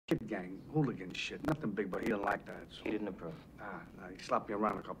kid gang, hooligan shit. Nothing big, but he didn't like that. So. He didn't approve? Nah, he slapped me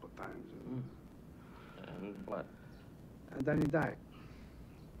around a couple of times. And what? And then he died.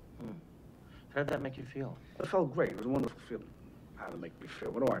 How did that make you feel? It felt great. It was a wonderful feeling. How to make me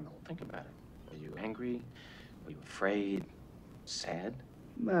feel? What do I know? Think about it. Were you angry? Were you afraid? Sad?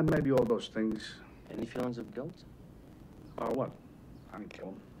 Maybe all those things. Any feelings of guilt? Or what? I didn't kill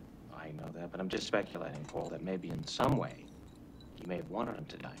him. I know that, but I'm just speculating, Paul, that maybe in some way you may have wanted him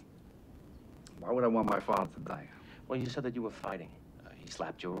to die. Why would I want my father to die? Well, you said that you were fighting. He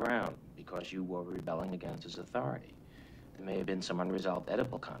slapped you around because you were rebelling against his authority. There may have been some unresolved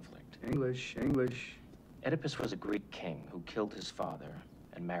Oedipal conflict. English. Oedipus was a Greek king who killed his father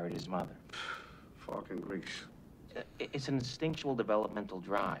and married his mother. Fucking Greeks. It's an instinctual developmental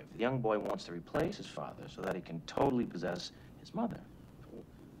drive. The young boy wants to replace his father so that he can totally possess his mother.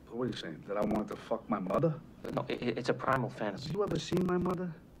 What are you saying? That I wanted to fuck my mother? No, it's a primal fantasy. Have you ever seen my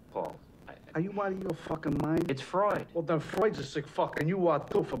mother? Paul, Are you out of your fucking mind? it's Freud. Well, then Freud's a sick fuck, and you are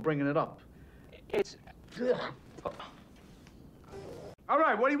too for bringing it up. It's... All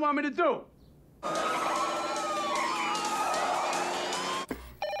right, what do you want me to do?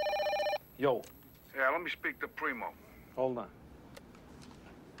 Yo. Yeah, let me speak to Primo. Hold on.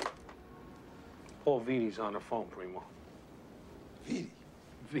 Paul Vidi's on the phone, Primo.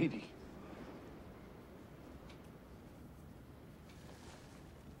 Vidi.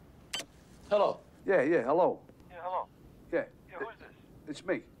 Hello. Yeah, hello. Yeah, hello. Yeah. Yeah, who's this? It's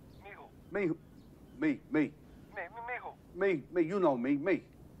me. Me who? Me, Me who? me, you know me.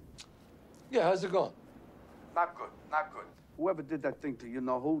 Yeah, how's it going? Not good. Whoever did that thing to you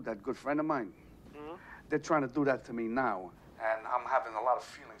know who, that good friend of mine, they're trying to do that to me now. And I'm having a lot of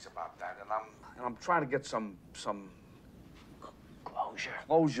feelings about that, and I'm trying to get some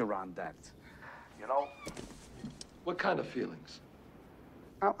closure on that. You know? What kind of feelings?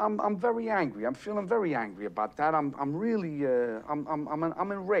 I'm very angry. I'm feeling very angry about that. I'm really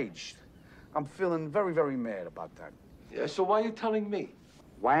I'm enraged. I'm feeling very, very mad about that. Yeah, so why are you telling me?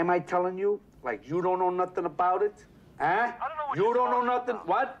 Why am I telling you? Like you don't know nothing about it? Huh? I don't know what you you're don't know talking nothing. about.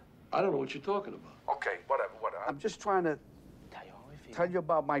 What? I don't know what you're talking about. Okay, whatever. I'm just trying to tell you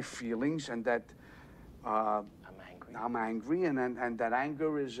about my feelings and that I'm angry. I'm angry and that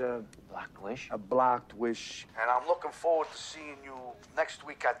anger is Blocked wish? a blocked wish. And I'm looking forward to seeing you next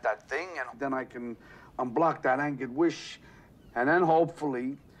week at that thing, and then I can unblock that angered wish, and then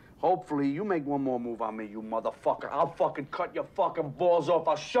hopefully you make one more move on me, you motherfucker. I'll fucking cut your fucking balls off.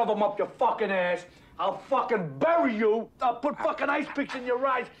 I'll shove them up your fucking ass. I'll fucking bury you. I'll put fucking ice picks in your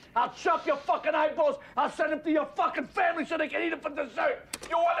eyes. I'll chop your fucking eyeballs. I'll send them to your fucking family so they can eat them for dessert.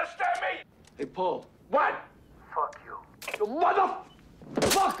 You understand me? Hey, Paul. What? Fuck you. You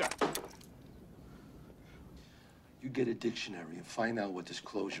motherfucker! You get a dictionary and find out what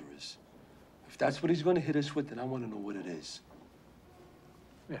disclosure is. If that's what he's going to hit us with, then I want to know what it is.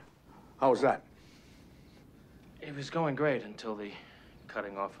 Yeah. How's that? It was going great until the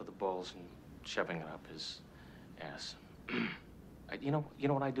cutting off of the balls and shoving it up his ass. You know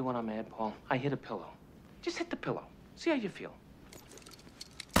what I do when I'm mad, Paul? I hit a pillow. Just hit the pillow. See how you feel.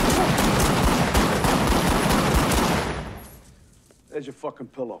 There's your fucking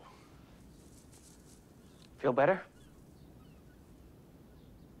pillow. Feel better?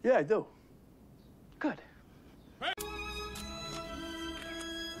 Yeah, I do. Good.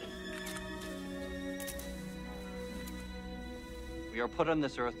 We are put on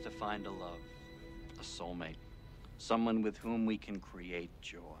this earth to find a love, a soulmate, someone with whom we can create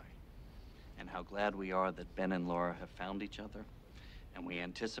joy. And how glad we are that Ben and Laura have found each other, and we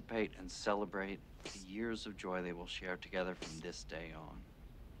anticipate and celebrate the years of joy they will share together from this day on.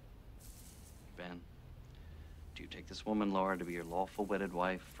 Ben, do you take this woman, Laura, to be your lawful wedded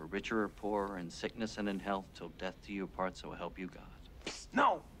wife, for richer or poorer, in sickness and in health, till death do you part, so help you God?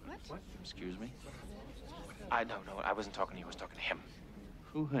 No! What? Excuse me? No, I wasn't talking to you. I was talking to him.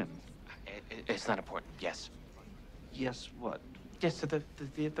 Who him? It's not important. Yes. Yes, what? Yes, to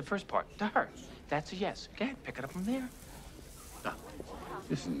the first part. To her. That's a yes. Go ahead, pick it up from there.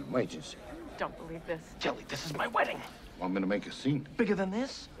 This is an emergency. Don't believe this. Jelly, this is my wedding. Want me to make a scene? Bigger than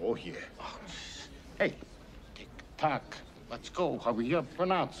this? Oh, yeah. Hey, tick-tock. Let's go. How we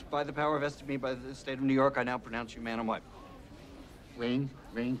pronounce? By the power vested me by the state of New York, I now pronounce you man and wife. Ring,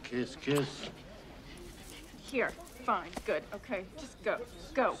 kiss, kiss. Here. Fine. Good. Okay. Just go.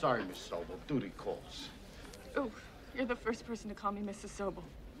 Go. Sorry, Miss Sobel. Duty calls. Ooh, you're the first person to call me Mrs. Sobel.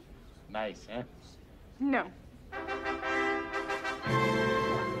 Nice, huh? No.